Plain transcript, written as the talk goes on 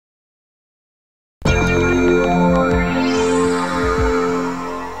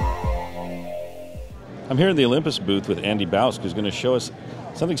I'm here in the Olympus booth with Andy Bausk, who's going to show us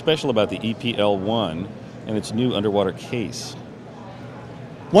something special about the E-PL1 and its new underwater case.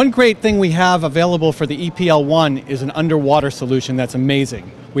 One great thing we have available for the E-PL1 is an underwater solution that's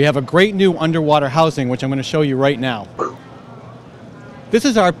amazing. We have a great new underwater housing, which I'm going to show you right now. This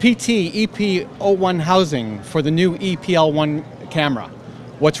is our PT E-PL1 housing for the new E-PL1 camera.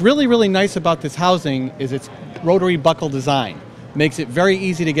 What's really nice about this housing is its rotary buckle design. Makes it very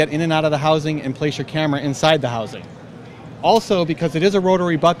easy to get in and out of the housing and place your camera inside the housing. Also, because it is a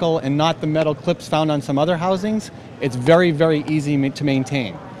rotary buckle and not the metal clips found on some other housings, it's very easy to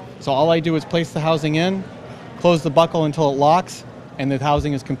maintain. So all I do is place the housing in, close the buckle until it locks, and the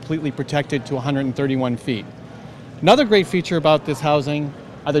housing is completely protected to 131 feet. Another great feature about this housing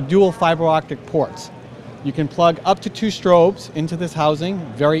are the dual fiber-optic ports. You can plug up to 2 strobes into this housing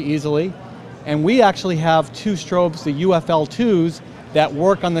very easily, and we actually have 2 strobes, the UFL2s, that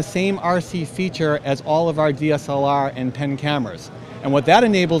work on the same RC feature as all of our DSLR and pen cameras. And what that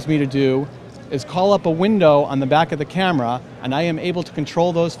enables me to do is call up a window on the back of the camera, and I am able to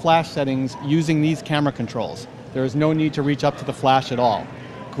control those flash settings using these camera controls. There is no need to reach up to the flash at all.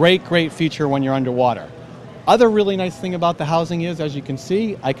 Great feature when you're underwater. Other really nice thing about the housing is, as you can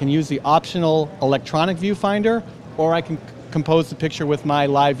see, I can use the optional electronic viewfinder, or I can compose the picture with my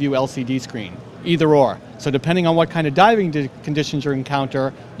live view LCD screen, either or. So depending on what kind of diving conditions you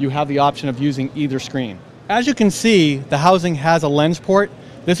encounter, you have the option of using either screen. As you can see, the housing has a lens port.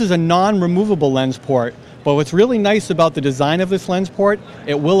 This is a non-removable lens port, but what's really nice about the design of this lens port,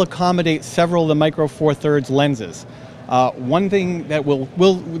 it will accommodate several of the micro four thirds lenses. One thing that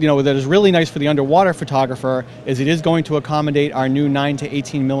that is really nice for the underwater photographer is it is going to accommodate our new 9 to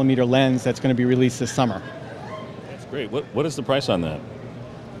 18 millimeter lens that's going to be released this summer. Great. What is the price on that?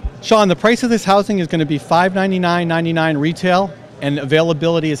 Sean, the price of this housing is going to be $599.99 retail, and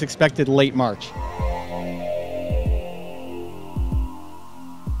availability is expected late March.